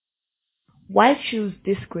Why choose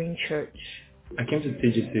this green church? I came to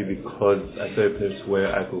TGC because I saw a place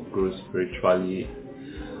where I could grow spiritually,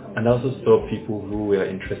 and I also saw people who were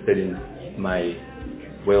interested in my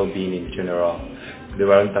well-being in general. They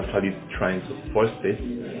weren't actually trying to force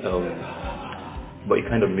it, but it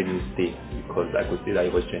kind of made me stay because I could see that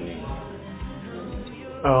it was genuine.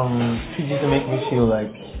 TGC make me feel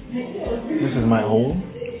like this is my home.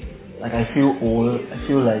 Like I feel old. I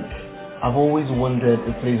feel like I've always wanted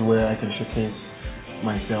a place where I can showcase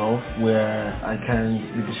myself, where I can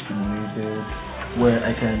be discriminated, where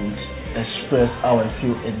I can express how I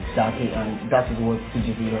feel exactly, and that is what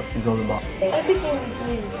TGC is all about. Everything we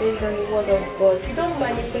do is based on the word of God. We don't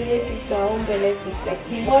manipulate it to our own benefit. Like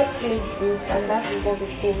the word feels good, and that is what we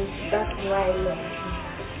think. That's why I love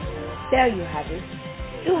it. There you have it.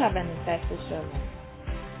 Do have an insightful sermon.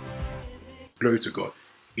 Glory to God.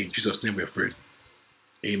 In Jesus' name we are prayed.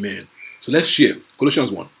 Amen. So let's share.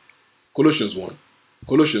 Colossians 1. Colossians 1.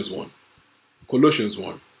 Colossians 1. Colossians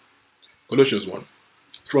 1. Colossians 1.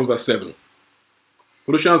 From verse 7.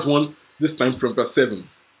 Colossians 1, this time from verse 7.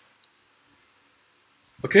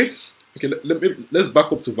 Okay? Let's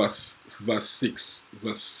back up to verse 6.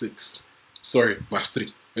 Verse 6. Sorry, verse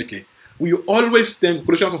 3. Okay. We always thank,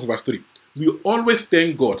 Colossians 1 verse 3. We always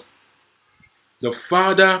thank God, the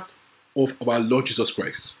Father of our Lord Jesus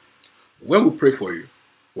Christ, when we pray for you.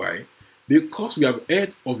 Why? Because we have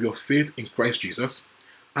heard of your faith in Christ Jesus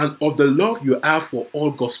and of the love you have for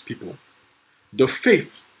all God's people. The faith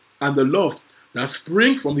and the love that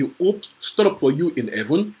spring from the hope stored up for you in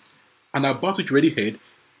heaven and about which you already heard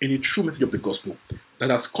in the true message of the gospel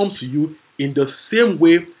that has come to you in the same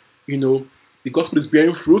way, the gospel is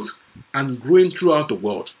bearing fruit and growing throughout the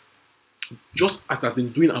world, just as it has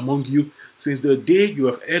been doing among you since the day you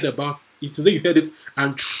have heard about it, since you heard it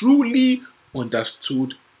and truly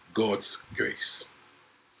understood God's grace.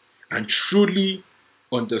 And truly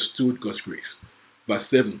understood God's grace. Verse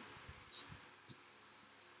 7.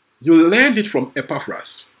 You learned it from Epaphras,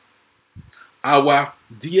 our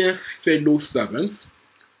dear fellow servant,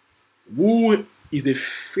 who is a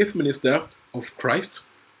faith minister of Christ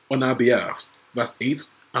on our behalf. Verse 8.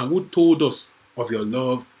 And who told us of your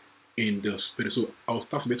love in the Spirit. So I'll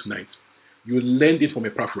start from it tonight. You learned it from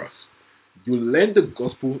Epaphras. You learned the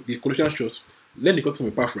gospel, the Colossians church, learned the gospel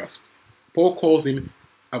from Epaphras. Paul calls him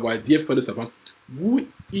our dear fellow servant, who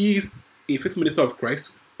is a faith minister of Christ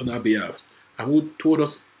on our behalf, and who told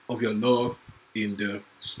us of your love in the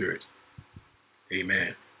Spirit.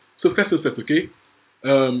 Amen. So first things first, okay?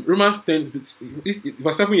 Romans 10,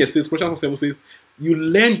 verse 7 here says, Colossians 7 says, you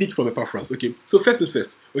learned it from Epaphras. Okay, so first things first,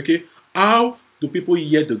 okay? How do people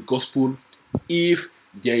hear the gospel if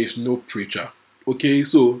there is no preacher? Okay,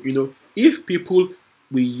 so, if people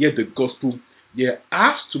will hear the gospel, there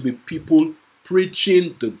has to be people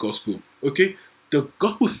preaching the gospel. Okay, the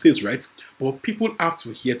gospel says, right? But people have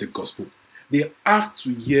to hear the gospel. They have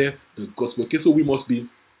to hear the gospel. Okay, so we must be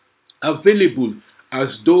available as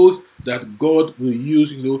those that God will use,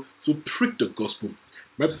 to preach the gospel.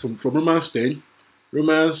 Right, from Romans 10,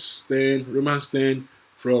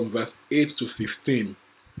 from verse 8 to 15.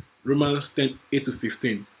 Romans 10, 8 to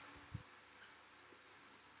 15.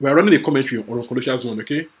 We are running a commentary on Colossians 1,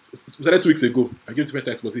 okay? It started 2 weeks ago. I gave it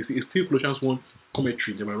to but it's still Colossians 1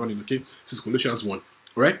 commentary that we're running, okay? This is Colossians 1,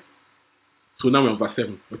 alright? So now we're on verse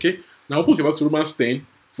 7, okay? Now we'll go back to Romans 10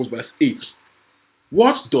 from verse 8.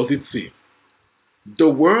 What does it say? The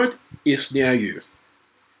word is near you.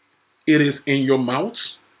 It is in your mouth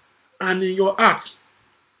and in your heart.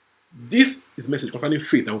 This is message concerning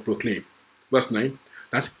faith I will proclaim. Verse 9,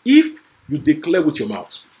 that if you declare with your mouth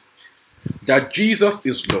that Jesus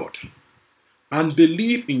is Lord and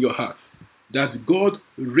believe in your heart that God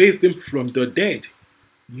raised him from the dead,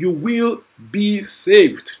 you will be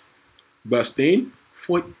saved. Verse 10,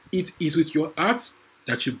 for it is with your heart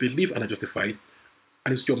that you believe and are justified,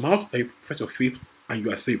 and it's your mouth that you profess your faith and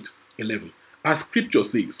you are saved. 11. As scripture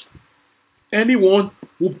says, anyone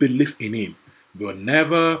who believes in him will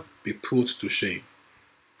never be put to shame.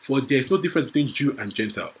 For there is no difference between Jew and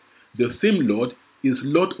Gentile. The same Lord is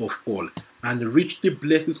Lord of all, and richly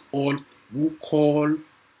blesses all who call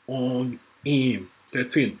on him.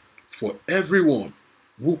 13. For everyone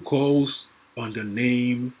who calls on the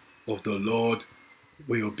name of the Lord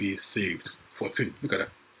will be saved. 14. Look at that.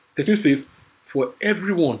 13 says, for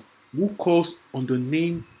everyone who calls on the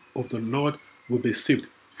name of the Lord will be saved.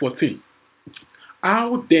 14.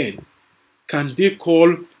 How then can they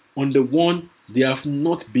call on the one they have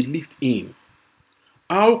not believed in?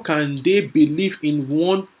 How can they believe in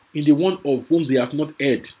the one of whom they have not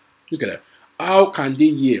heard? Look at that. How can they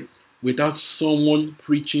hear without someone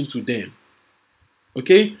preaching to them?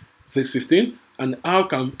 Okay? Verse 16, and how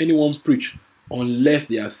can anyone preach unless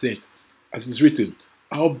they are sent? As it is written,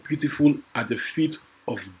 how beautiful are the feet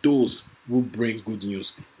of those who bring good news.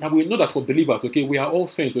 Now we know that for believers, okay, we are all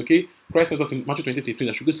saints, okay? Christ says us in Matthew 20:18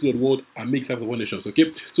 that should go to the world and make disciples of all nations, okay?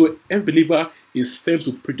 So every believer is sent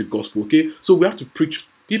to preach the gospel, okay? So we have to preach.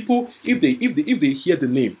 People, if they hear the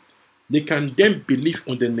name, they can then believe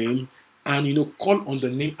on the name and call on the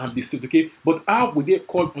name and be saved, okay? But how would they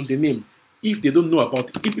call on the name if they don't know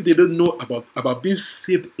about being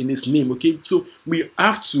saved in His name, okay? So we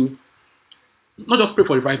have to not just pray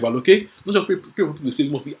for revival, okay? Not just pray for people to be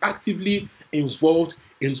saved, must be actively involved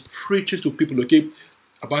in preaching to people, okay,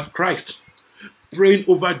 about Christ, praying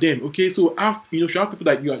over them, okay? So you should have people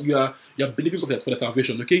that you are believing for their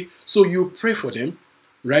salvation, okay? So you pray for them,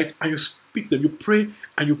 right? And you speak to them, you pray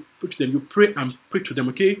and you preach to them, you pray and preach to them,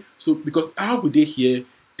 okay? So because how would they hear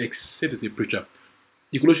except as a preacher?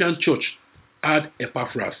 The Colossian church had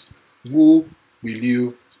Epaphras. Who will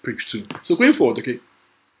you preach to? So going forward, okay,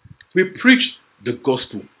 we preach the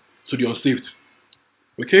gospel to the unsaved,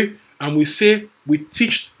 okay? And we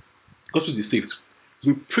teach gospel to the saved.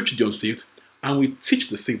 We preach the unsaved and we teach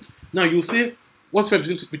the saved. Now you say, what's the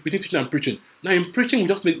difference between teaching and preaching? Now in preaching, we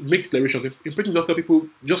just make declarations. In preaching, we just tell people,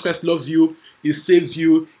 Jesus Christ loves you, He saves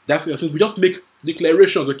you, that's what we just make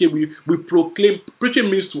declarations, okay? We proclaim. Preaching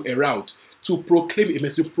means to arouse, to proclaim a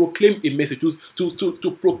message, to proclaim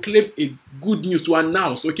a good news, to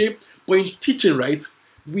announce, okay? But in teaching, right,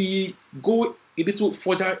 we go a little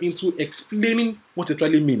further into explaining what it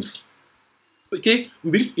really means. Okay,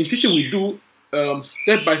 in teaching we do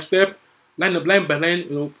step by step, line by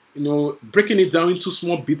line, breaking it down into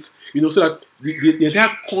small bits, so that the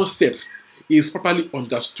entire concept is properly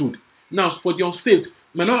understood. Now, for the unsaved,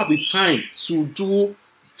 we might not have the time to do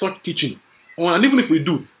such teaching, and even if we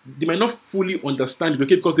do, they might not fully understand it.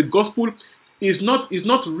 Okay, because the gospel is not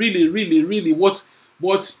really what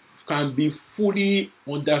can be fully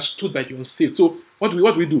understood by the unsaved. So what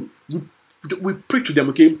we do? We preach to them,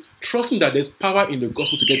 okay, trusting that there's power in the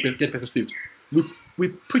gospel to get people saved. We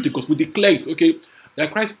preach the gospel, we declare it, okay,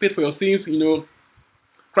 that Christ paid for your sins.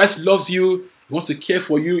 Christ loves you, He wants to care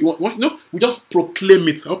for you. We just proclaim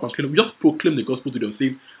it. We just proclaim the gospel to the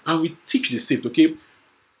unsaved, and we teach the saved, okay.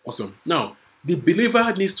 Awesome. Now, the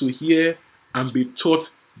believer needs to hear and be taught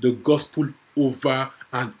the gospel over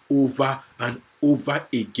and over and over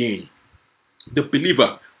again. The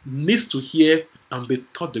believer needs to hear and be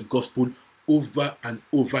taught the gospel over and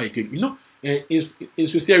over again. In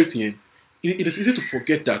sincerity, it is easy to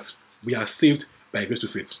forget that we are saved by grace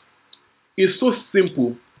through faith. It's so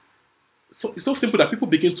simple. It's so simple that people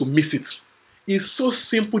begin to miss it. It's so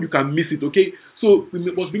simple you can miss it, okay? So we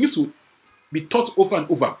must begin to be taught over and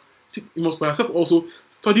over. We must by ourselves also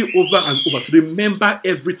study over and over to remember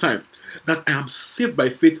every time that I am saved by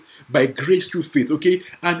faith, by grace through faith, okay?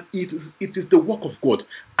 And it is the work of God.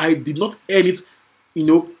 I did not earn it,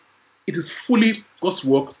 it is fully God's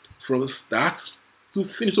work from start to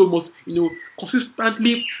finish. So we must,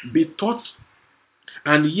 consistently be taught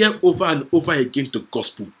and hear over and over again the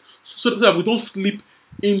gospel, so that we don't slip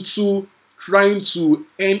into trying to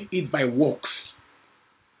earn it by works.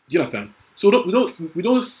 Do you understand? So we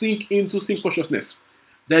don't sink into sin consciousness.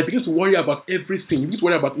 That I begin to worry about everything. You begin to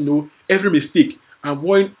worry about every mistake and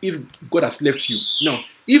worrying if God has left you. Now,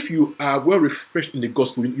 if you are well refreshed in the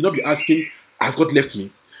gospel, you'll not be asking, has God left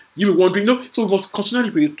me? You'll be wondering, so we must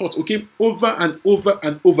continually be taught, okay, over and over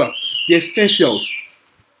and over, the essentials.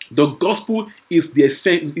 The gospel is the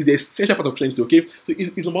essential part of Christianity, okay? So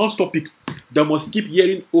it's a one topic that must keep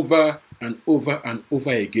hearing over and over and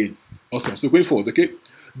over again. Awesome. So going forward, okay?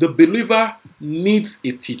 The believer needs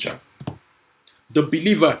a teacher. The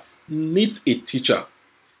believer needs a teacher.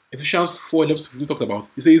 Ephesians 4:11 talks about.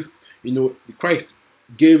 It says, Christ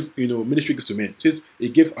gave ministry gifts to men. It says He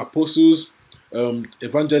gave apostles,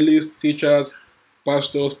 evangelists, teachers,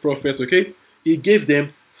 pastors, prophets. Okay, He gave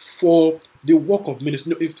them for the work of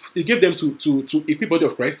ministry. He gave them to equip the body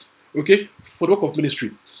of Christ. Okay, for the work of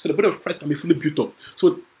ministry, so the body of Christ can be fully built up.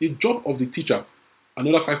 So the job of the teacher,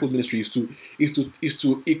 another fivefold ministry, is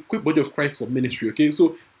to equip the body of Christ for ministry. Okay,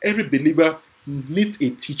 so every believer needs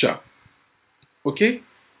a teacher. Okay,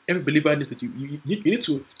 every believer needs a teacher. You need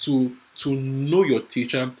to know your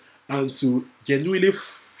teacher and to genuinely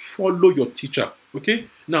follow your teacher. Okay,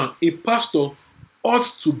 now a pastor ought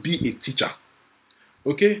to be a teacher.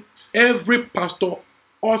 Okay, every pastor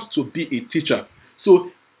ought to be a teacher.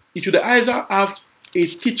 So it should either have a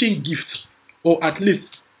teaching gift or at least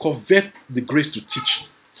covet the grace to teach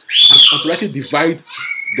and to rightly divide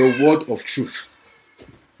the word of truth.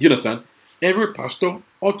 You understand? Every pastor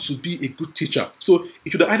ought to be a good teacher. So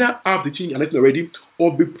you should either have the teaching anointing already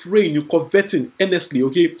or be praying, you coveting earnestly,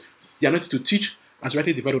 okay, the anointing to teach and to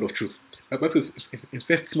rightly divide the word of truth. Like Bible says in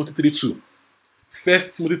 1 Timothy 3:2.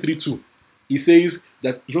 1 Timothy 3:2. He says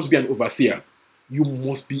that you must be an overseer. You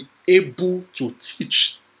must be able to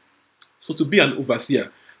teach. So to be an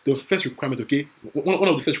overseer, the first requirement, okay, one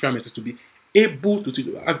of the first requirements is to be able to teach,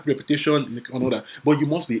 have reputation and all that, but you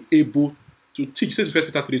must be able to teach. It says in 1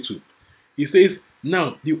 Peter 3:2. He says,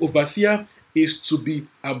 now the overseer is to be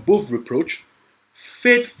above reproach,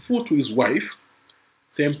 faithful to his wife,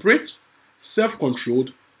 temperate,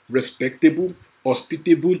 self-controlled, respectable,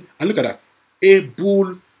 hospitable, and look at that,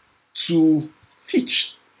 able to teach.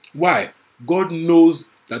 Why? God knows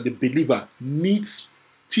that the believer needs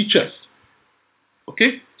teachers.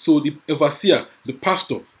 Okay? So the overseer, the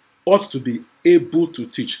pastor, ought to be able to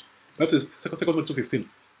teach. That is 2 Timothy 2:15.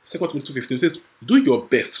 2 Timothy 2:15 says, do your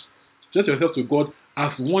best. Present yourself to God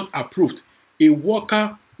as one approved, a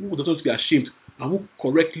worker who does not be ashamed and who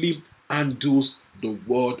correctly handles the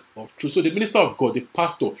word of truth. So the minister of God, the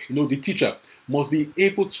pastor, the teacher, must be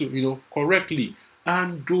able to, correctly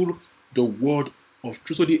handle the word of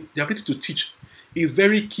truth. So the ability to teach is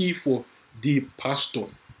very key for the pastor.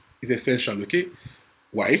 Is essential, okay?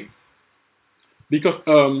 Why? Because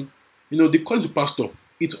the calling to pastor,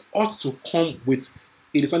 it ought to come with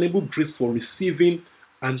a discernible grace for receiving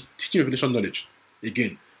and teaching revelation knowledge.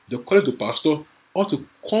 Again, the calling to pastor ought to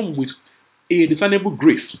come with a discernible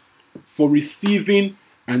grace for receiving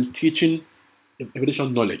and teaching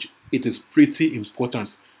revelation knowledge. It is pretty important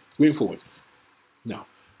going forward. Now,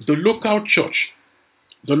 the local church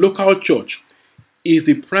is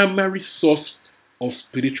the primary source of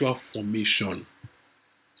spiritual formation.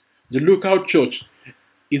 The local church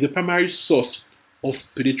is the primary source of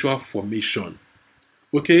spiritual formation.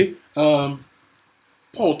 Okay?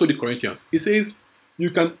 Paul told the Corinthians, he says,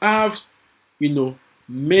 you can have,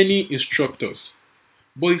 many instructors,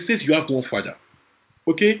 but he says you have one father.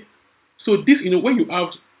 Okay? So this, when you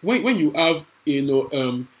have,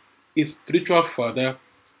 a spiritual father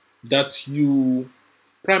that you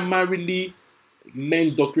primarily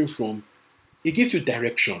learn doctrine from, it gives you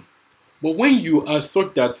direction. But when you are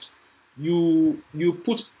such that you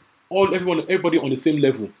put everybody on the same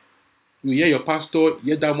level, you hear your pastor,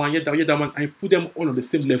 hear that one, and put them all on the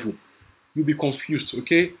same level, you'll be confused,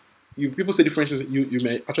 okay? If people say different things, you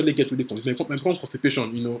may actually get really confused. It may become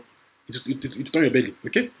constipation, it's not your belly,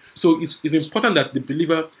 okay? So it's important that the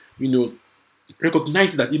believer,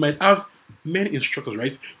 recognize that he might have many instructors,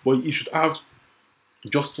 right? But he should have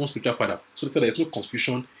just one spiritual father, so that there is no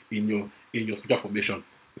confusion in your spiritual formation.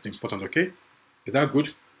 It's important, okay? Is that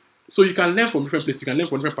good? So you can learn from different places, you can learn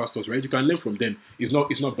from different pastors, right? You can learn from them. It's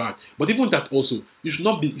not bad. But even that also, you should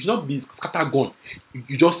not be scattergun.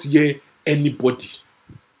 You just hear anybody.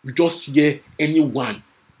 You just hear anyone.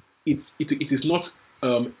 It is not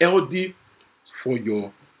healthy for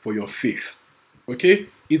your faith. Okay?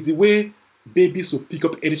 It's the way babies will pick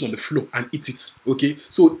up anything on the floor and eat it. Okay?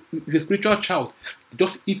 So the spiritual child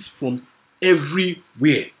just eats from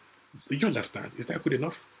everywhere. Do you understand? Is that good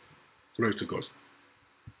enough? Glory to God.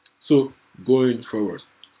 So, going forward.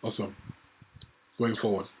 Awesome. Going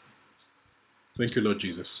forward. Thank you, Lord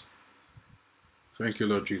Jesus. Thank you,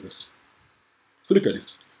 Lord Jesus. So look at this.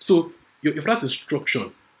 So, your father's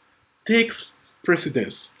instruction takes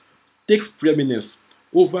precedence, takes preeminence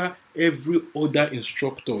over every other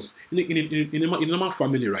instructors. In a normal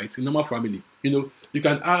family, right? In a normal family, you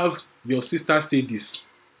can have your sister say this,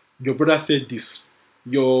 your brother said this,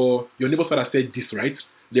 your neighbor's father said this, right?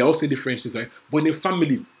 They all say different things, right? But in a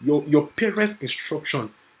family, your parents' instruction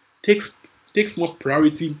takes more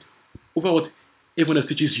priority over what everyone else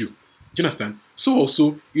teaches you. Do you understand? So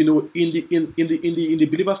also, in the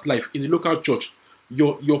believer's life, in the local church,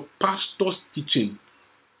 your pastor's teaching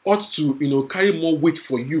ought to carry more weight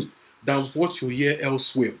for you than what you hear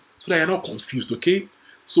elsewhere, so that you're not confused. Okay?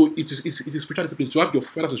 So it is spiritual discipline to have your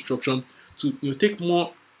father's instruction to take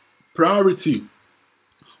more priority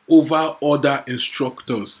over other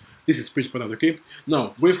instructors. This is pretty important, okay?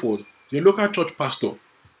 Now, going forward, your local church pastor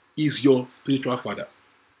is your spiritual father.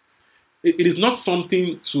 It is not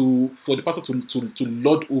something for the pastor to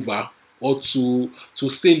lord over or to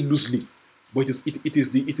say loosely, but it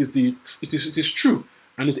is true,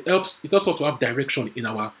 and it helps us to have direction in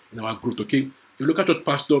our growth, okay? Your local church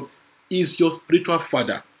pastor is your spiritual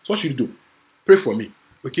father. So what should you do? Pray for me,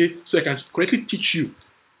 okay? So I can correctly teach you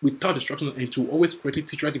without distraction, and to always correctly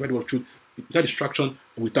teach right the word of truth without distraction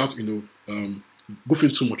and without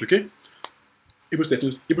goofing too much. Okay? Hebrews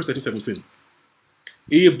 13:17.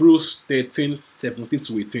 Hebrews 13:17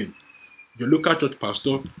 to 18. Your local church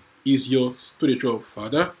pastor is your spiritual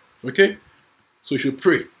father. Okay? So you should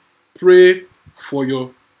pray. Pray for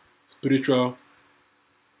your spiritual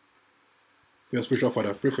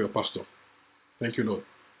father. Pray for your pastor. Thank you, Lord.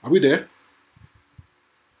 Are we there?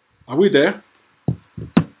 Are we there?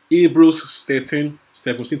 Hebrews 13,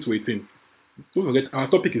 17 to 18. Don't forget, our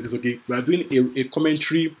topic is this, okay? We are doing a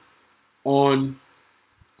commentary on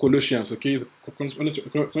Colossians, okay? Commentary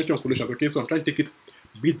on Colossians, okay? So I'm trying to take it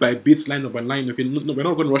bit by bit, line by line, okay? No, we're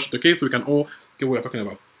not going to rush it, okay? So we can all get what we're talking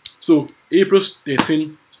about. So, Hebrews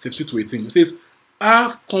 13, 17 to 18. It says,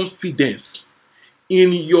 have confidence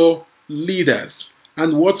in your leaders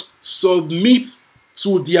and what? Submit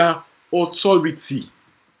to their authority.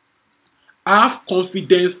 Have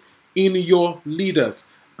confidence in your leaders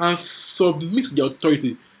and submit to their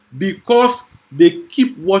authority because they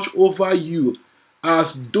keep watch over you as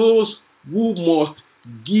those who must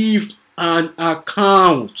give an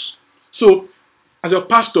account. So, as your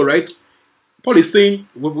pastor, right, Paul is saying,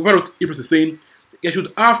 Hebrews is saying, you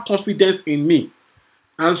should have confidence in me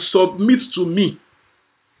and submit to me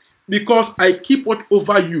because I keep watch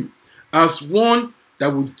over you as one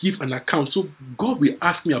that will give an account. So God will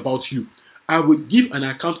ask me about you. I will give an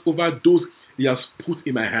account over those he has put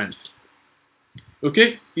in my hands.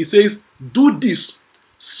 Okay? He says, do this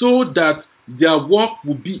so that their work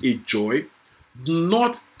will be a joy,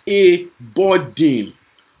 not a burden,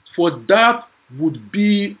 for that would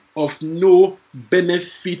be of no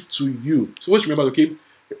benefit to you. So always remember, okay?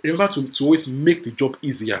 Remember to always make the job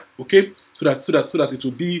easier, okay? So that it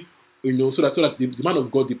will be, so that the man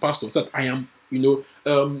of God, the pastor, so that I am,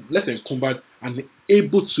 less encumbered and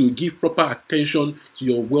able to give proper attention to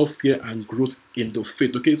your welfare and growth in the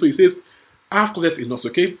faith. Okay, so he says, have confidence in us,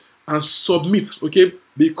 okay, and submit, okay,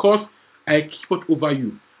 because I keep it over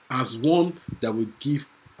you as one that will give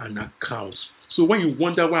an account. So when you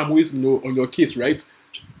wonder why I'm always on your case, right,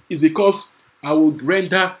 it's because I will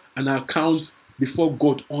render an account before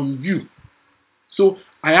God on you. So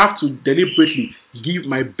I have to deliberately give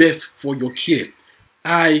my best for your care.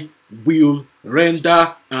 I will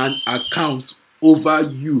render an account over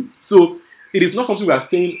you. So it is not something we are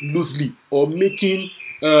saying loosely or making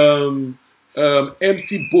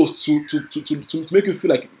empty boasts to make you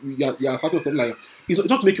feel like you are part of something like that. It's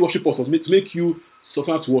not to make you worship us or to make you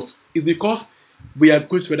suffer to us. It's because we are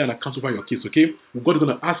going to render an account over your case, okay? God is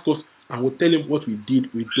going to ask us and we'll tell him what we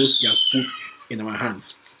did with those he has put in our hands.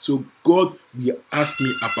 So God will ask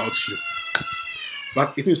me about you.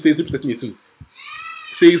 But it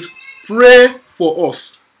says, pray for us.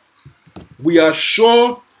 We are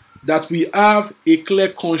sure that we have a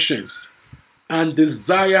clear conscience and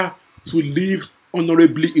desire to live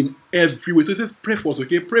honorably in every way. So it says, pray for us,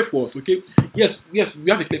 okay? Pray for us, okay? Yes, we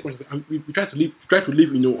have a clear conscience and we try to live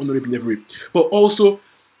honorably in every way. But also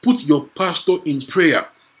put your pastor in prayer.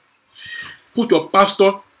 Put your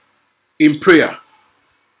pastor in prayer.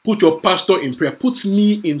 Put your pastor in prayer. Put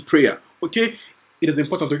me in prayer. Okay? It is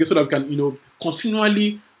important, okay, so that we can,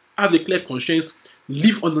 continually have a clear conscience,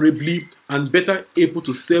 live honorably, and better able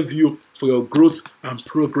to serve you for your growth and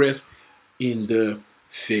progress in the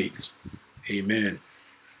faith. Amen.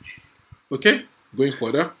 Okay? Going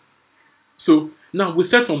further. So now we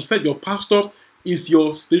said your pastor is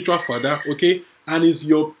your spiritual father, okay, and is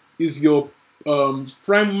your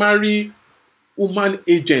primary human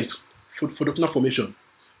agent for doctrinal formation.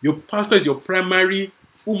 Your pastor is your primary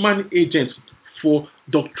human agent for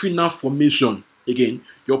doctrinal formation. Again,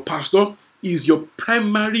 your pastor is your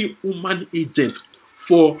primary human agent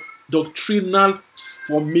for doctrinal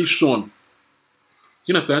formation.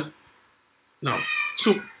 You understand? Now,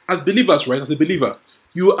 so as believers, right, as a believer,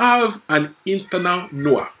 you have an internal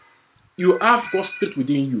Noah. You have God's Spirit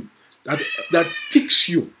within you that teaches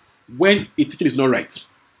you when a teaching is not right.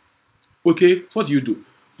 Okay, what do?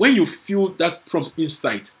 When you feel that from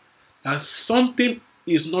inside that something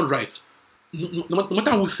is not right, no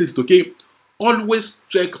matter who says it, okay, always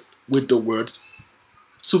check with the word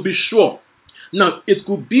to be sure. Now, it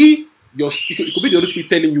could be the Holy Spirit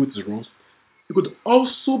telling you it is wrong. It could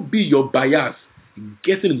also be your bias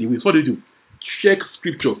getting in the way. So what do? Check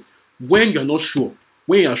scripture. When you're not sure,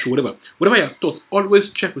 when you're sure, whatever you're taught, always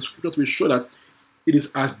check with scripture to be sure that it is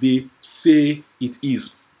as they say it is.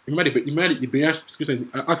 Remember the Berean scripture in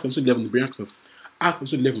Acts 11, the Berean scripture.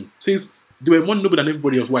 Acts 11 says they were more noble than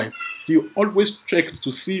everybody else. Why? They always check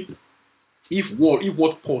to see if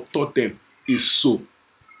what Paul taught them is so.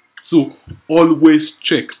 So always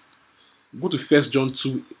check. Go to 1 John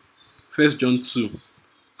 2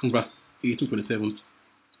 from verse 18 to 27.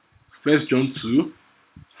 1 John 2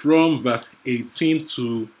 from verse 18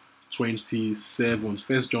 to 27.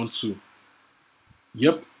 1 John 2.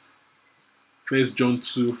 Yep. First John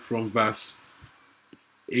 2 from verse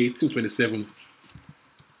 18-27.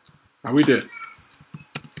 Are we there?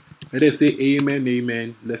 Let us say amen,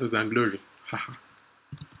 amen, blessings and glory.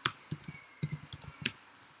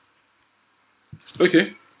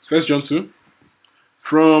 Okay, First John 2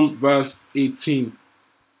 from verse 18.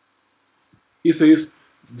 It says,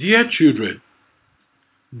 Dear children,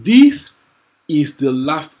 this is the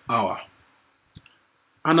last hour.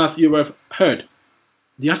 And as you have heard,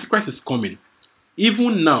 the Antichrist is coming.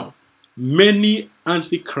 Even now, many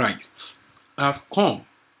Antichrists have come.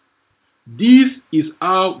 This is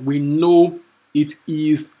how we know it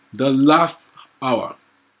is the last hour.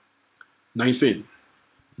 19.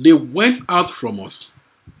 They went out from us,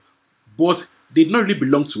 but they did not really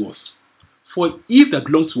belong to us. For if they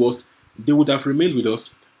belonged to us, they would have remained with us,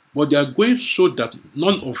 but they are going to show that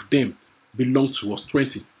none of them belong to us.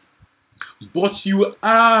 20. But you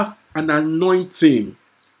have an anointing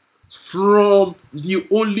from the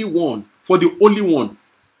only one, for the only one,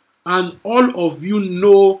 and all of you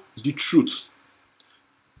know the truth.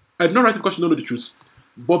 I did not write it because you don't know the truth,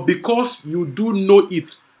 but because you do know it,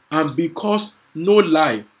 and because no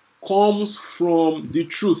lie comes from the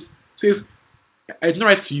truth. It says, I did not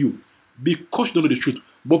write to you because you don't know the truth,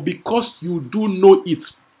 but because you do know it,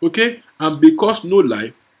 okay, and because no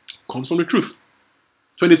lie comes from the truth.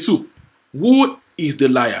 22. Who is the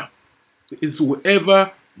liar? It's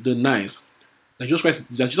whoever denies that Jesus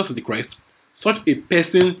is the Christ. Such a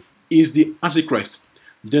person is the Antichrist,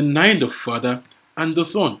 denying the Father and the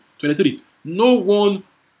Son. 23. No one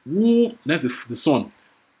who denies the Son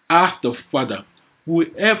has the Father.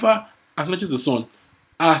 Whoever acknowledges the Son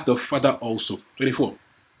has the Father also. 24.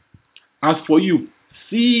 As for you,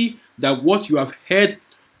 see that what you have heard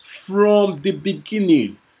from the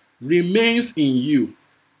beginning remains in you.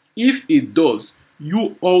 If it does,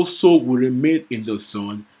 you also will remain in the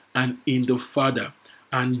Son and in the Father.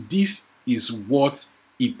 And this is what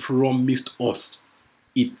He promised us,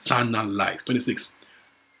 eternal life. 26.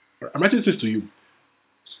 I'm writing this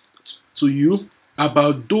to you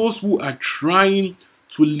about those who are trying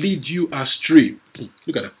to lead you astray.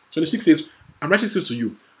 Look at that. 26 says, I'm writing this to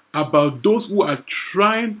you about those who are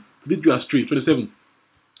trying to lead you astray. 27.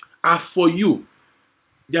 As for you,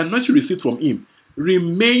 the anointing you received from Him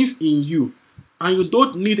remains in you, and you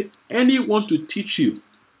don't need anyone to teach you.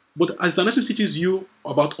 But as the anointing teaches you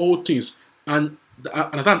about all things, and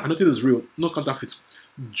that anointing is real, no counterfeit,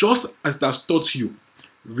 just as it has taught you,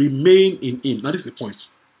 remain in Him. Now this is the point.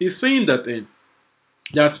 He's saying that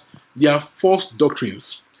that there are false doctrines,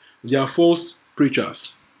 there are false preachers,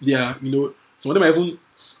 there are, some of them are even,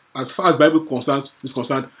 as far as Bible is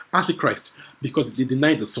concerned, Antichrist, because they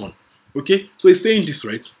deny the Son. Okay? So he's saying this,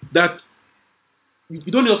 right? That you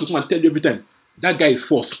don't need us to come and tell you every time, that guy is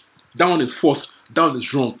false, that one is false, that one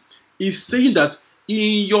is wrong. He's saying that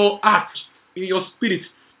in your heart, in your spirit,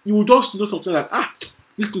 you will just know something like,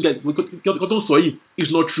 this thing that God don't saw him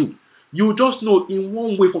is not true. You will just know in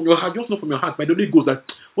one way from your heart, just know from your heart by the Holy Ghost that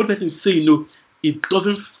what the person is saying, it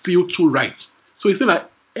doesn't feel too right. So he's saying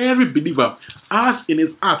that every believer has in his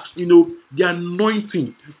heart, the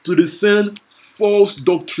anointing to discern false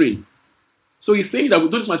doctrine. So he's saying that we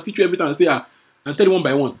don't just teach you every time and say, and tell you one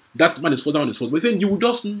by one, that man is false, that one is false. But he's saying you will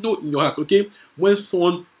just know in your heart, okay, when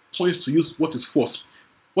someone points to you what is false,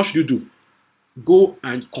 what should you do? Go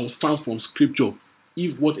and confirm from scripture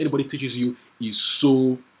if what anybody teaches you is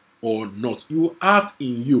so or not. You have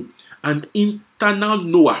in you an internal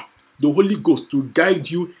knower, the Holy Ghost, to guide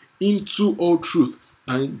you into all truth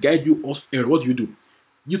and guide you off error. What do?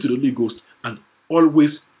 You to the Holy Ghost, and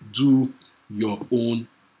always do your own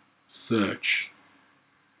search.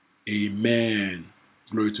 Amen.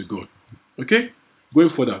 Glory to God. Okay?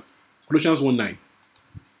 Going further. Colossians 1:9.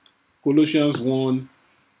 Colossians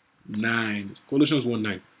 1:9. Colossians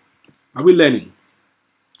 1:9. Are we learning?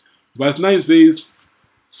 Verse 9 says,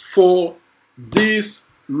 for this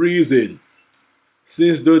reason,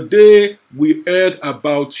 since the day we heard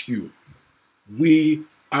about you, we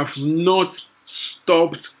have not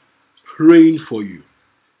stopped praying for you.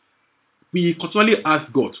 We continually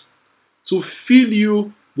ask God to fill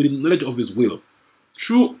you with the knowledge of His will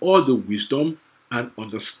through all the wisdom and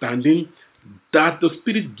understanding that the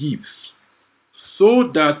Spirit gives,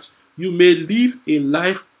 so that you may live a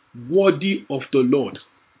life worthy of the Lord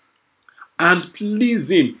and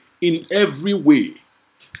pleasing in every way,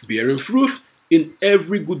 bearing fruit in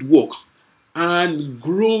every good work, and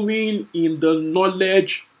growing in the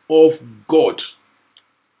knowledge of God.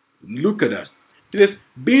 Look at that. It says,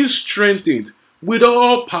 being strengthened with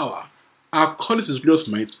all power, according to His glorious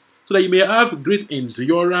might, so that you may have great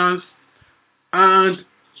endurance and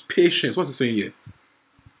patience. What's it saying here?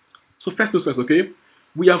 So first things first, okay?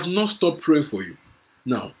 We have not stopped praying for you.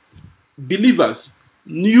 Now, believers,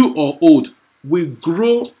 new or old, will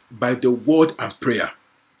grow by the word and prayer.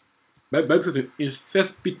 Bible says in 1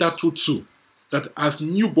 Peter 2:2 that as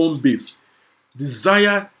newborn babes,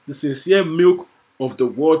 desire the sincere milk of the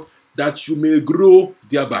word that you may grow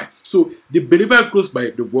thereby. So the believer grows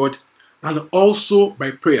by the word and also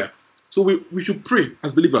by prayer. So we should pray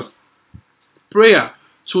as believers. Prayer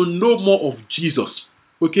to know more of Jesus.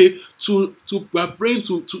 Okay, we are praying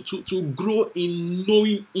to grow in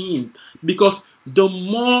knowing Him, because the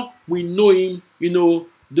more we know Him,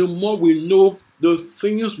 the more we know the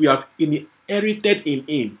things we have inherited in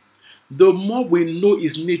Him. The more we know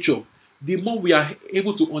His nature, the more we are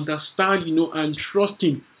able to understand, and trust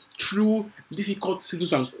Him through difficult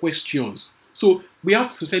situations and questions. So we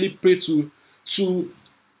have to sincerely pray to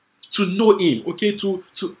know Him, okay, to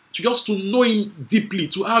just to know Him deeply,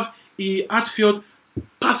 to have a heartfelt,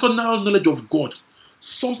 personal knowledge of God,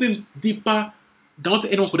 something deeper than what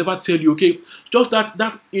anyone could ever tell you, okay? Just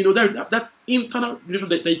that internal relation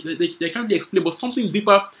that can't be explained, but something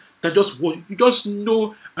deeper that just what you just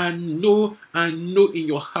know and know and know in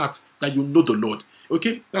your heart that you know the Lord.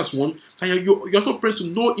 Okay, that's one. And you also pray to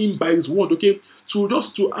know Him by His word, okay?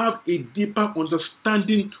 To have a deeper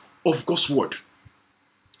understanding of God's word.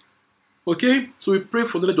 Okay? So we pray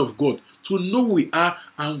for the knowledge of God, to know who we are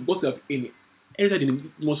and what we have inherited in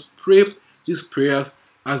Him. We must pray these prayers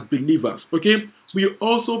as believers. Okay? We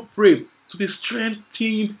also pray to be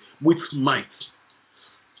strengthened with might,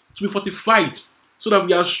 to be fortified, so that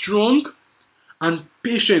we are strong and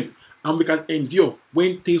patient and we can endure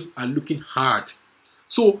when things are looking hard.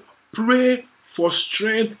 So pray for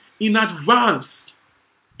strength in advance.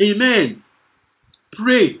 Amen.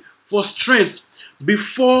 Pray for strength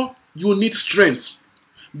before you need strength.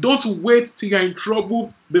 Don't wait till you're in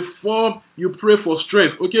trouble before you pray for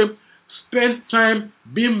strength. Okay? Spend time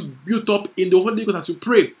being built up in the Holy Ghost as you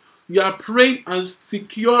pray. You are praying and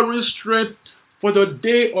securing strength for the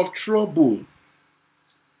day of trouble.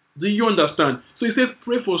 Do you understand? So he says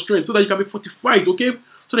pray for strength so that you can be fortified, okay?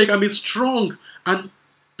 So that you can be strong and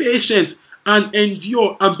patient and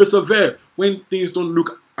endure and persevere when things don't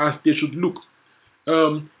look as they should look.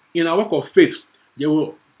 In our work of faith,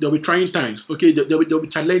 there'll be trying times, okay? There'll be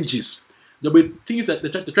challenges. There'll be things that they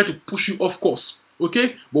try to push you off course,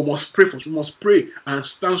 okay? But we must pray and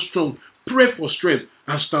stand strong. Pray for strength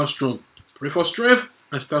and stand strong. Pray for strength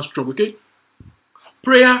and stand strong, okay?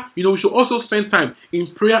 Prayer, we should also spend time in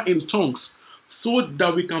prayer in tongues so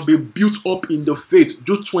that we can be built up in the faith.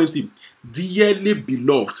 Jude 20, dearly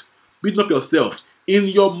beloved, build up yourself in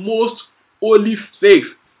your most holy faith.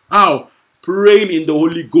 How? Praying in the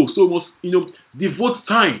Holy Ghost. So we must, devote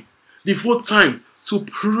time to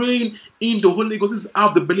praying in the Holy Ghost. This is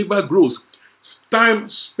how the believer grows. Time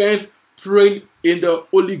spent praying in the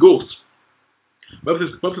Holy Ghost. Bible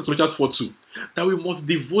says in Colossians 4:2 that we must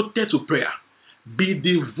be devoted to prayer. Be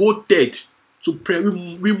devoted to prayer.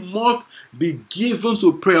 We must be given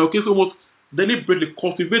to prayer. Okay, so we must deliberately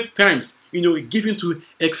cultivate times, given to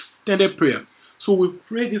extended prayer. So we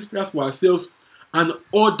pray this prayer for ourselves and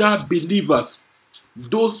other believers,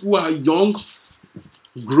 those who are young,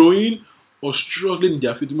 growing, or struggling in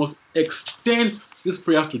their faith. We must extend this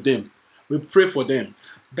prayer to them. We pray for them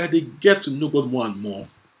that they get to know God more and more.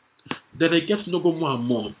 That they get to know God more and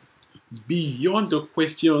more. Beyond the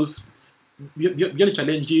questions, beyond the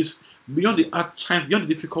challenges, beyond the hard times, beyond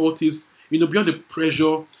the difficulties, beyond the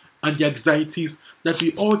pressure and the anxieties, that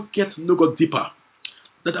we all get to know God deeper.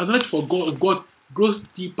 That our knowledge for God grows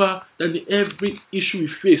deeper than every issue we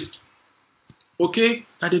face. Okay?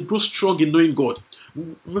 That they grow strong in knowing God.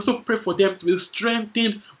 We also pray for them to be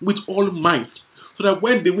strengthened with all might, so that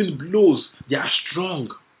when the wind blows, they are strong.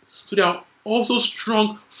 So they are also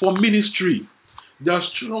strong for ministry. They are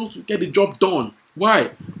strong to get the job done.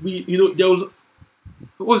 Why? There was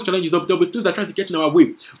always challenges. There will be things that try to get in our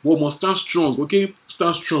way. We must stand strong, okay?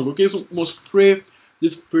 Stand strong, okay? So we must pray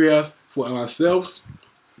these prayers for ourselves,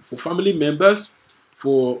 for family members,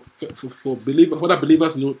 for believers, for other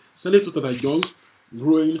believers, especially those that are young,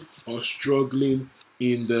 growing, or struggling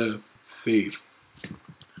in the faith.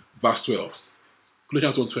 Verse 12.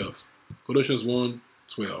 Colossians 1:12. Colossians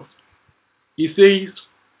 1:12. He says,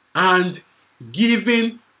 and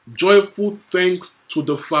giving joyful thanks to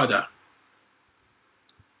the Father.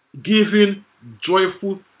 Giving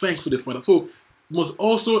joyful thanks to the Father. So, must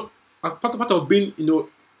also, as part of being,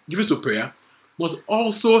 given to prayer, must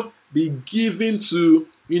also be given to,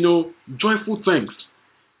 joyful thanks.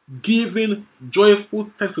 Giving joyful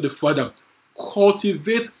thanks to the Father.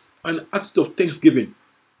 Cultivate an attitude of thanksgiving.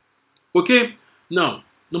 Okay? Now,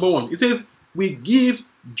 number one, it says, we give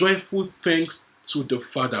joyful thanks to the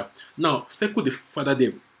Father. Now, circle the Father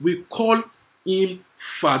there. We call him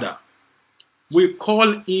Father. We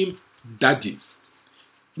call him Daddy.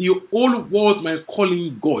 The whole world might call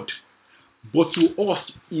him God, but to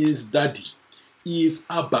us, he is Daddy. He is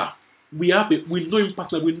Abba. We know him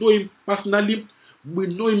personally. We know him personally. We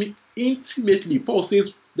know him intimately. Paul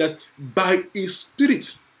says that by his Spirit,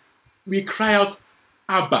 we cry out,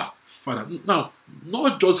 Abba, Father. Now,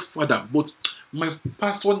 not just Father, but my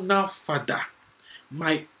personal Father,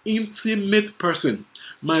 my intimate person,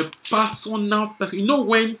 my personal person. You know,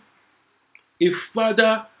 when a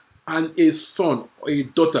father and a son or a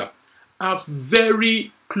daughter are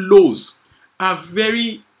very close, are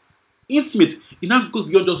very intimate, it now goes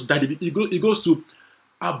beyond just daddy. It goes to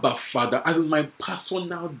Abba, Father, as my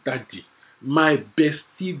personal daddy, my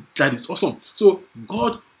bestie daddy. It's awesome. So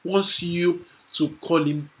God wants you to call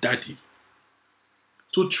him daddy,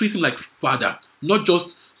 to treat him like father, not just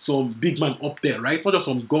some big man up there, right? Not just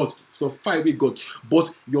some God, some fiery God, but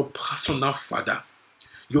your personal father,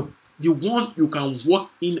 the one you can walk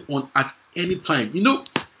in on at any time. You know,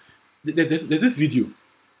 there's this video,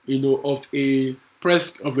 of a press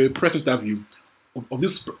interview of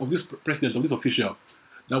this president, of this official.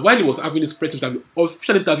 Now, while he was having this press interview,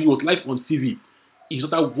 official interview was live on TV. His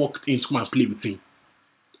daughter walked in to come and play with him.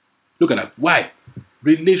 Look at that. Why?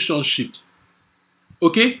 Relationship.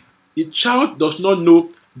 Okay? The child does not know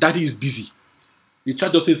daddy is busy. The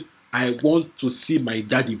child just says, I want to see my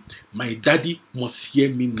daddy. My daddy must hear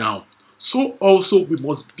me now. So also we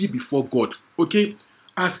must be before God. Okay?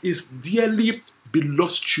 As his dearly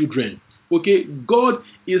beloved children. Okay? God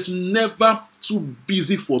is never too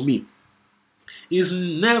busy for me. He's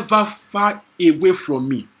never far away from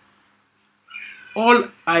me. All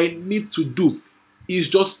I need to do is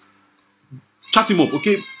just chat him up,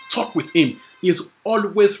 okay? Talk with him. He's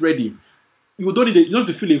always ready. You don't need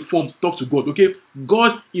to fill a form to talk to God, okay?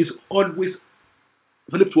 God is always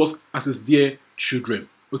available to us as his dear children.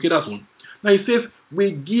 Okay, that's one. Now he says,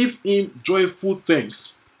 we give him joyful thanks.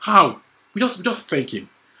 How? We just thank him.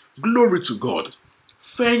 Glory to God.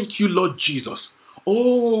 Thank you, Lord Jesus.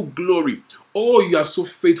 Oh, glory. Oh, you are so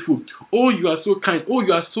faithful. Oh, you are so kind. Oh,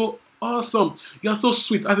 you are so awesome. You are so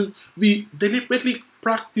sweet. I mean, we deliberately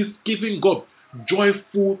practice giving God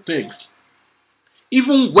joyful thanks.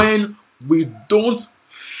 Even when we don't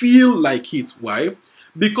feel like it. Why?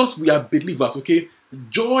 Because we are believers, okay?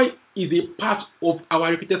 Joy is a part of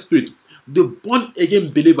our reputed spirit. The born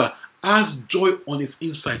again believer has joy on his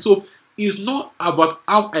inside. So it's not about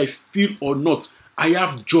how I feel or not. I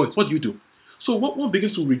have joy. What do? So one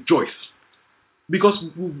begins to rejoice. Because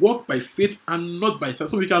we walk by faith and not by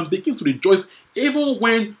sight. So we can begin to rejoice even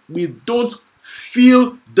when we don't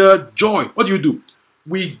feel the joy. What do?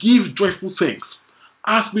 We give joyful thanks.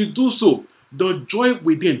 As we do so, the joy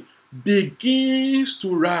within begins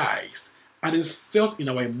to rise and is felt in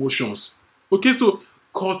our emotions. Okay, so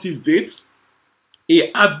cultivate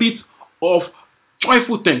a habit of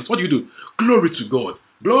joyful thanks. What do? Glory to God.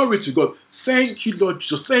 Glory to God. Thank you, Lord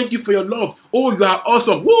Jesus. Thank you for your love. Oh, you are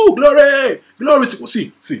awesome. Woo, glory. Glory to God.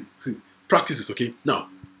 See. Practice this, okay? Now,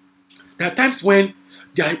 there are times when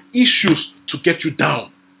there are issues to get you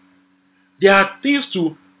down. There are things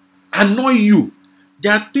to annoy you.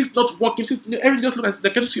 There are things not working. Everything just looks like they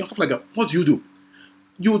can't see yourself like that. What do?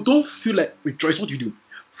 You don't feel like rejoice. What do?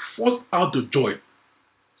 Force out the joy.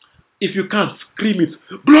 If you can't, scream it.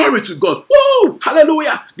 Glory to God. Woo!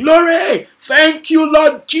 Hallelujah. Glory. Thank you,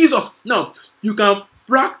 Lord Jesus. Now, you can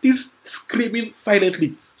practice screaming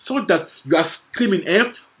silently so that you are screaming,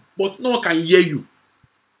 but no one can hear you.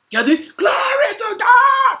 You are saying, glory to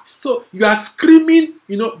God. So you are screaming,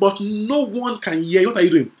 but no one can hear you. What are you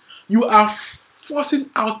doing? You are forcing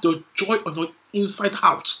out the joy on your inside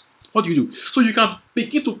out. What do? So you can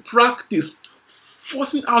begin to practice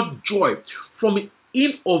forcing out joy from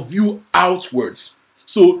in of you outwards.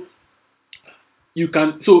 So you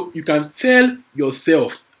can tell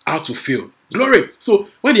yourself how to feel. Glory. So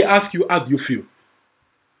when they ask you how do you feel,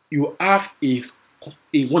 you have a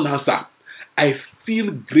one answer. I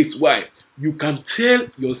feel great. Why? You can tell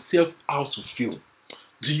yourself how to feel.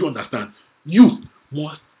 Do you understand? You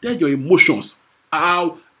must tell your emotions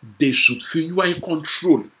how they should feel. You are in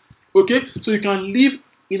control. Okay? So you can live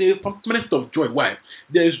in a permanent state of joy. Why?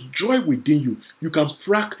 There is joy within you. You can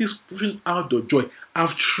practice pushing out the joy.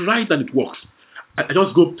 I've tried and it works. I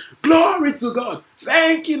just go, glory to God.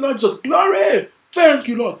 Thank you, Lord Jesus. Glory. Thank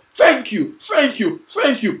you, Lord. Thank you. Thank you.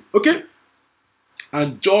 Thank you. Okay?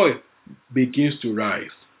 And joy begins to rise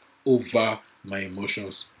over my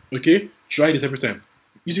emotions. Okay? Try this every time.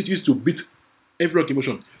 Use it to beat every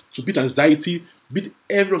emotion. To beat anxiety, beat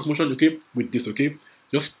every emotion, okay? With this, okay?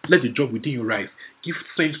 Just let the job within you rise. Give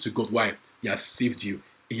thanks to God. Why? He has saved you.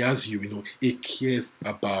 He has you, He cares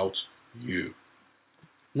about you.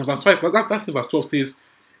 Now, verse 5, that's verse 12 says,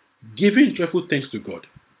 giving joyful thanks to God.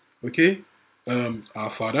 Okay?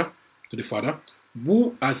 Our Father, to the Father,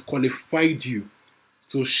 who has qualified you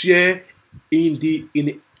to share in the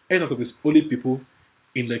inheritance of his holy people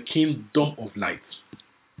in the kingdom of light.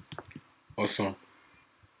 Awesome.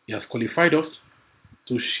 He has qualified us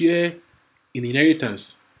to share in the inheritance,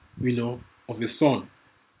 of the Son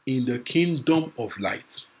in the kingdom of light.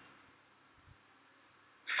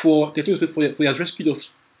 For he has rescued us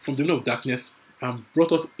from the domain of darkness and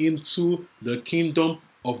brought us into the kingdom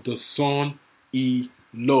of the Son he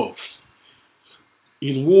loves,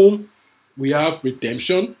 in whom we have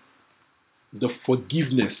redemption, the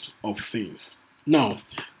forgiveness of sins. Now,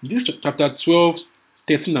 this chapter 12,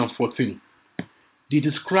 13, and 14, they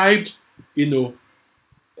described,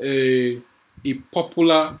 a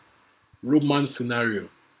popular Roman scenario,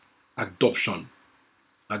 adoption.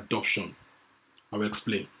 Adoption. I will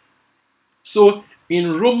explain. So,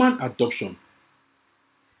 in Roman adoption,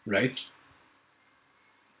 right,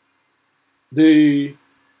 the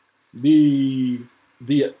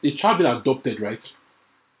child being adopted, right,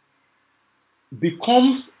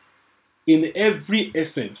 becomes in every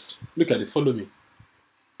essence, look at it, follow me,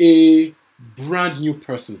 a brand new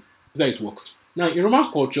person. That's how it works. Now, in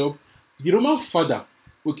Roman culture, the Roman father,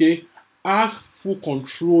 okay, has full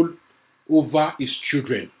control over his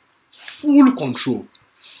children. Full control.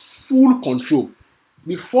 Full control.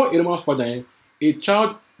 Before a Roman father, a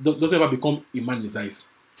child doesn't ever become a man in his eyes.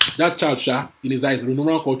 That child, in his eyes, in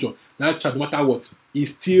Roman culture, that child, no matter what, is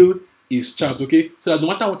still his child, okay? So that no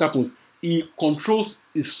matter what happens, he controls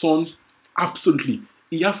his sons absolutely.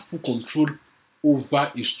 He has full control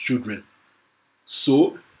over his children.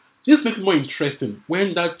 So, this makes it more interesting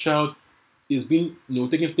when that child is being,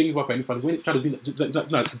 taken over by a new family, when the child is being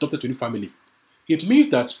adopted to a new family. It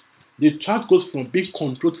means that the child goes from being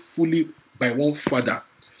controlled fully by one father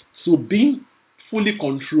to being fully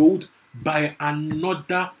controlled by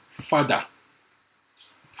another father.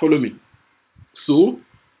 Follow me. So,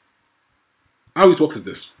 how it works is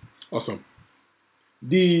this. Awesome.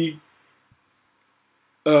 The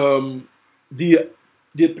parent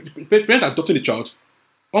adopting the child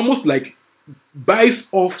almost like buys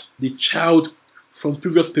off the child from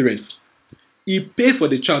previous parents. He pays for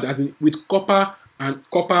the child as in, with copper, and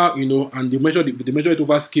they measure it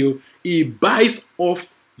over scale. He buys off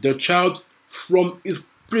the child from his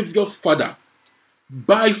previous father,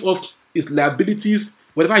 buys off his liabilities,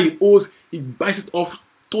 whatever he owes, he buys it off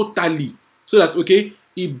totally. So that the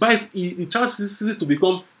child ceases to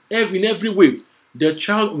become in every way the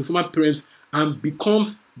child of his former parents and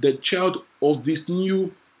becomes the child of these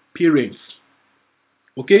new parents.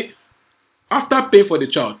 Okay? After paying for the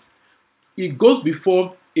child, he goes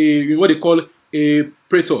before what they call a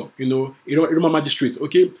praetor, a Roman magistrate,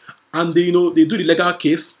 okay? And they do the legal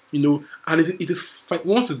case, and it is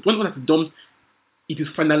once it's done, it is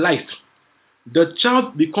finalized. The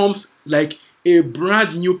child becomes like a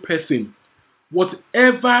brand new person.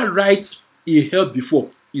 Whatever rights he held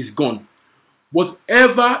before is gone.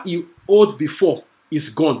 Whatever he owed before is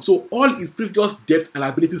gone. So all his previous debts and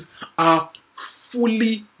liabilities are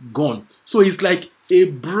fully gone. So he's like a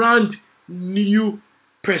brand new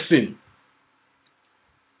person.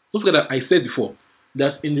 Don't forget that I said before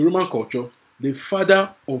that in the Roman culture, the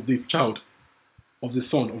father of the child, of the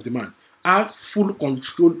son, of the man, has full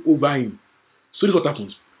control over him. So this is what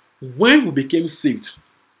happens. When we became saved,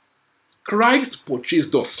 Christ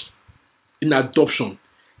purchased us in adoption.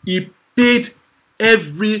 He paid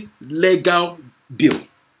every legal bill.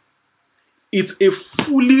 It's a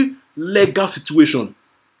fully legal situation.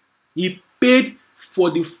 He paid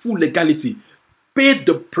for the full legality, paid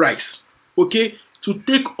the price, okay, to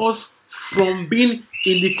take us from being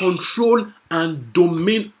in the control and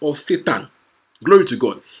domain of Satan. Glory to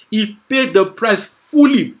God. He paid the price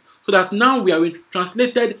fully so that now we are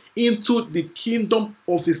translated into the kingdom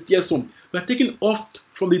of his dear son. We are taken off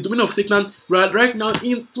from the domain of Satan right now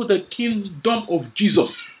into the kingdom of Jesus.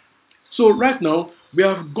 So right now, we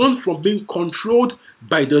have gone from being controlled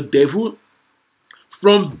by the devil,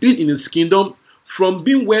 from being in his kingdom, from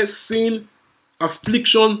being where sin,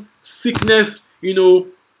 affliction, sickness,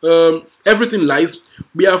 everything lies.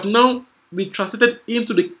 We have now been translated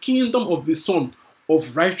into the kingdom of the Son,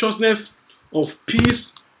 of righteousness, of peace,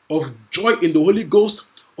 of joy in the Holy Ghost,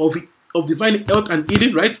 of divine health and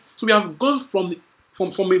healing. Right? So we have gone from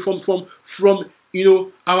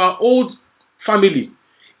our old family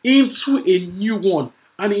into a new one,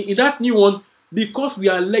 and in that new one, because we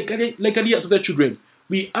are legally adopted children,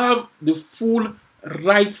 we have the full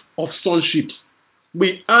right of sonship.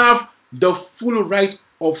 We have the full right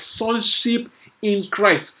of sonship in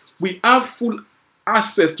Christ. We have full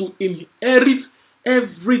access to inherit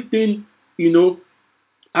everything,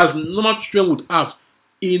 as normal children would have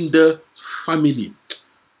in the family.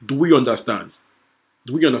 Do we understand?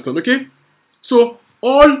 Okay? So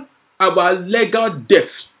all our legal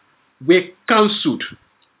debts were cancelled.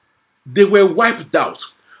 They were wiped out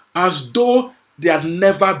as though they had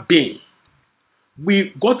never been.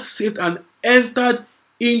 We got saved and entered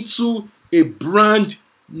into a brand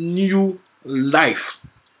new life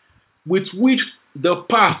with which the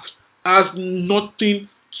past has nothing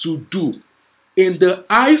to do. In the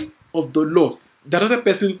eyes of the Lord, the other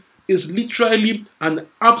person is literally and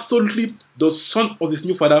absolutely the son of his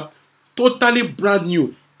new father, totally brand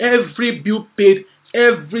new. Every bill paid,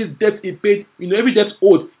 every debt he paid, every debt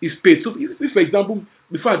owed is paid. So if for example,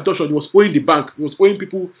 before adoption, he was owing the bank, he was owing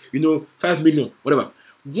people, 5 million, whatever.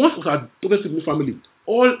 Once he was adopted to the family,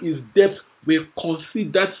 all his debts were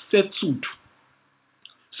considered settled.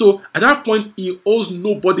 So at that point, he owes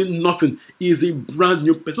nobody nothing. He is a brand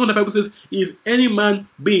new person. The Bible says, if any man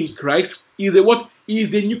be in Christ, he is a what? He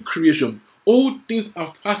is a new creation. All things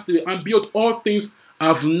have passed away, and beyond all things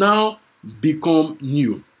have now become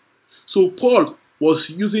new. So Paul was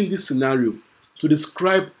using this scenario to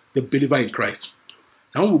describe the believer in Christ.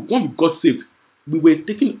 And when we got saved, we were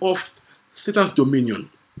taking off Satan's dominion.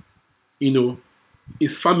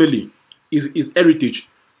 His family, his heritage.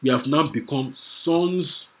 We have now become sons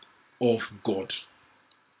of God.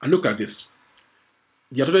 And look at this.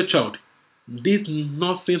 The adopted child did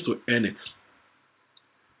nothing to earn it.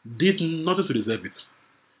 Did nothing to deserve it.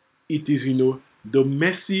 It is, the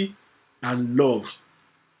mercy and love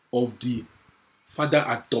of the father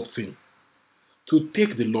adopting to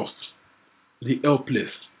take the lost, the helpless,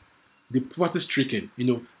 the poverty-stricken,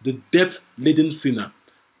 the debt-laden sinner,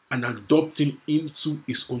 and adopt him into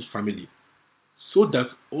his own family, so that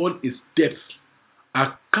all his debts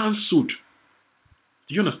are cancelled.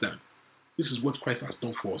 Do you understand? This is what Christ has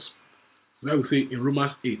done for us. Where we say in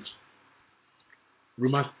Romans 8,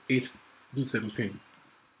 17.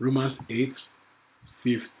 Romans 8,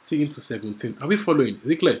 15 to 17. Are we following?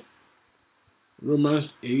 Is it clear? Romans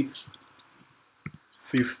 8,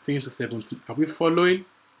 15 to 17. Are we following?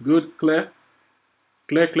 Good, clear?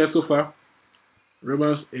 Clear so far?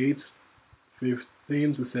 Romans 8,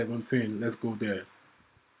 15 to 17. Let's go there.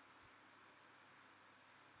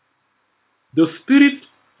 The Spirit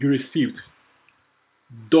you received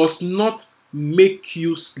does not make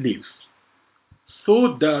you slaves,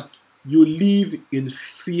 so that you live in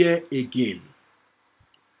fear again.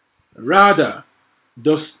 Rather,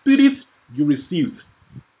 the Spirit you received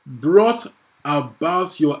brought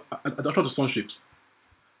about your adoption to sonship.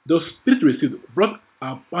 The Spirit you received brought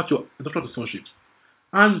about your adoption to sonship.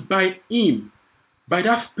 And by Him, by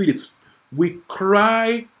that Spirit, we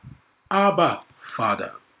cry, Abba,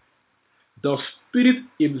 Father. The Spirit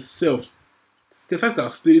Himself testifies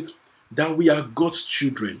our spirit that we are God's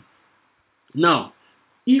children. Now,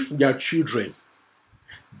 if we are children,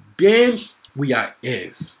 then we are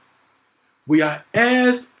heirs. We are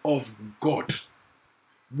heirs of God.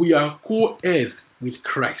 We are co-heirs with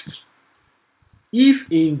Christ.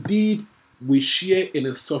 If indeed we share in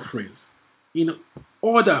His sufferings, in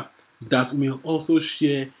order that we may also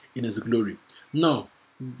share in His glory. Now,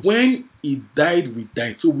 when He died, we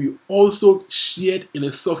died. So we also shared in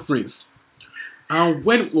His sufferings. And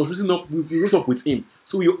when He was risen up, we rose up with Him.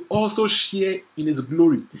 So we also share in His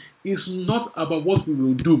glory. It's not about what we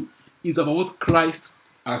will do. It's about what Christ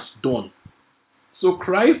has done. So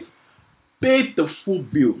Christ paid the full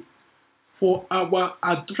bill for our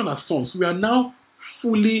adoption as sons. We are now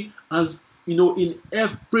fully, as in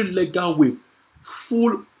every legal way,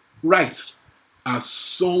 full rights as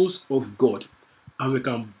sons of God. And we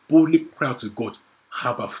can boldly cry out to God,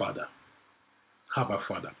 Abba Father. Abba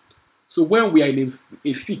Father. So when we are in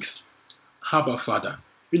a fix, Abba Father,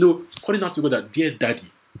 calling out to God that, dear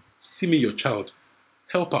Daddy, see me your child,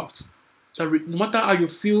 help out. So no matter how you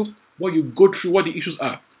feel, what you go through, what the issues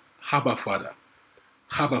are, Abba Father.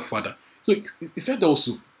 Abba Father. So he said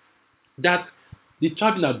also that the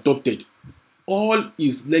child being adopted, all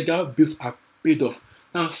his legal bills are paid off.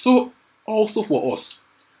 And so also for us,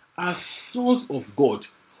 as sons of God,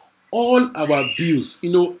 all our bills,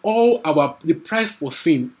 the price for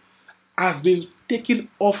sin has been taken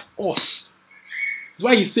off us. That's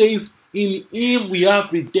why he says, in Him we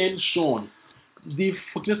have redemption, the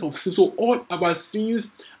forgiveness of sin. So all our sins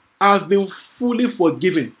have been fully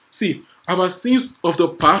forgiven. See, our sins of the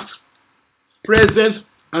past, present,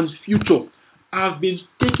 and future have been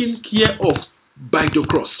taken care of by the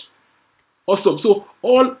cross. Awesome. So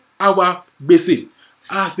all our basic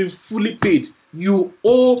has been fully paid. You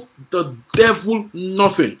owe the devil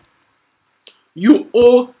nothing. You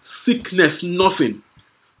owe sickness nothing.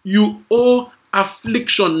 You owe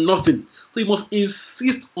affliction nothing. So you must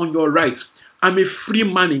insist on your rights. I'm a free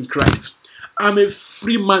man in Christ. I'm a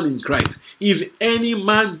free man in Christ. If any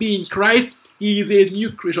man be in Christ, he is a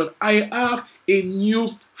new creation. I have a new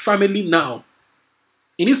family now.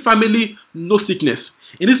 In this family, no sickness.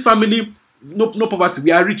 In this family, no poverty.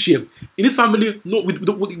 We are rich here. In this family, no, we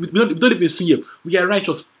don't live in sin here. We are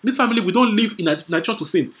righteous. In this family, we don't live in a church to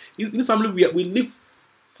sin. In this family, we live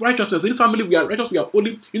righteousness. In this family, we are righteous. We are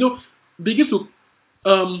holy. Begin to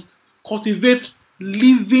cultivate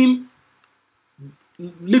living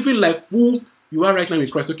like who you are right now in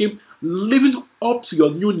Christ. Okay, living up to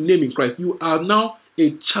your new name in Christ. You are now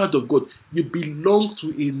a child of God. You belong to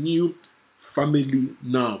a new family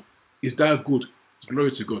now. Is that good?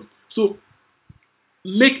 Glory to God. So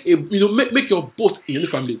make your boast in your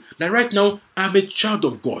family. Like right now, I'm a child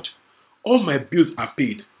of God. All my bills are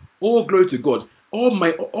paid. Oh, glory to God.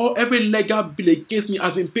 Every legal bill against me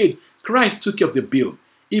has been paid. Christ took care of the bill.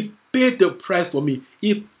 He paid the price for me.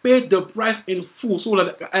 He paid the price in full so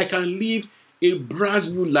that I can live a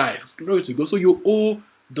brand new life. Glory to God. So you owe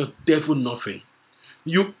the devil nothing.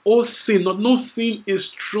 You owe sin. No sin is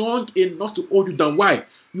strong enough to hold you down. Why?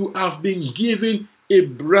 You have been given a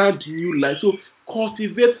brand new life. So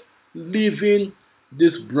cultivate living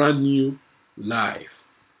this brand new life.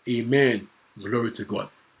 Amen. Glory to God.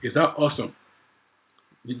 Is that awesome?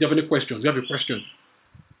 Do you have any questions? Do you have a question?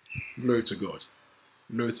 Glory to God.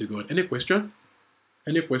 Glory to God. Any question?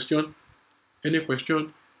 Any question? Any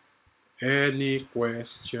question? Any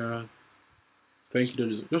question? Thank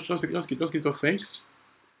you. Just give God thanks.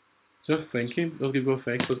 Just thank Him. Just give God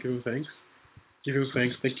thanks. Just give Him thanks. Give Him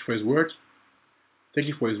thanks. Thank you for His word. Thank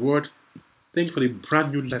you for His word. Thank you for the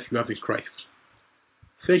brand new life you have in Christ.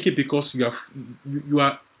 Thank you because you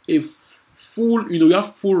are a full, you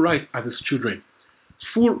have full right as His children.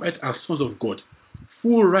 Full right as sons of God.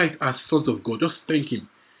 Full right as sons of God. Just thank Him.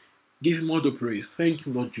 Give Him all the praise. Thank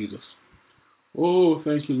you, Lord Jesus. Oh,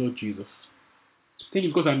 thank you, Lord Jesus. Thank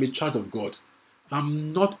you because I'm a child of God.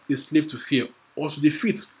 I'm not a slave to fear or to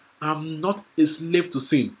defeat. I'm not a slave to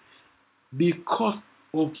sin. Because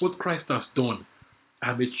of what Christ has done,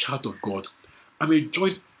 I'm a child of God. I'm a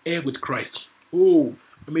joint heir with Christ. Oh,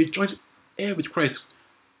 I'm a joint heir with Christ.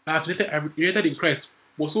 I'm inherited in Christ.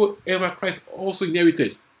 Whatsoever Christ also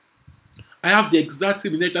inherited. I have the exact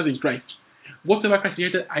same inheritance in Christ. Whatever Christ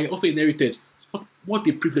inherited, I also inherited. What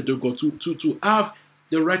a privilege of God to have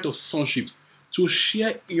the right of sonship, to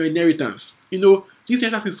share in your inheritance. This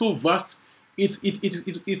inheritance is so vast.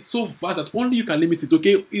 It's so vast that only you can limit it.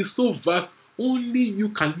 Okay, it's so vast, only you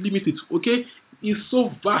can limit it. Okay, it's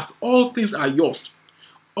so vast. All things are yours.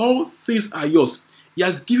 All things are yours. He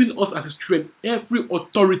has given us as His children every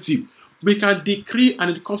authority. We can decree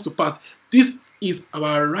and it comes to pass. This is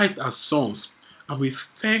our right as sons. And we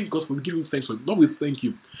thank God for giving thanks for it. Lord, we thank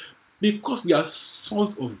you. Because we are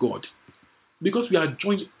sons of God. Because we are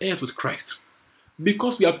joint heirs with Christ.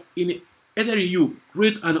 Because we have inherited in you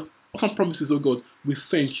great and awesome promises of God. We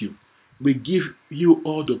thank you. We give you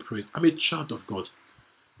all the praise. I'm a child of God.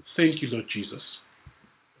 Thank you, Lord Jesus.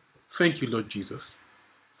 Thank you, Lord Jesus.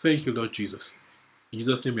 Thank you, Lord Jesus. In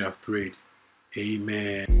Jesus' name we have prayed.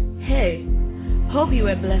 Amen. Hey, hope you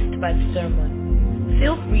were blessed by the sermon.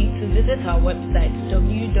 Feel free to visit our website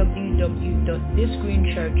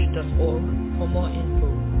www.thisgreenchurch.org for more info.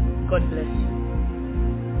 God bless you.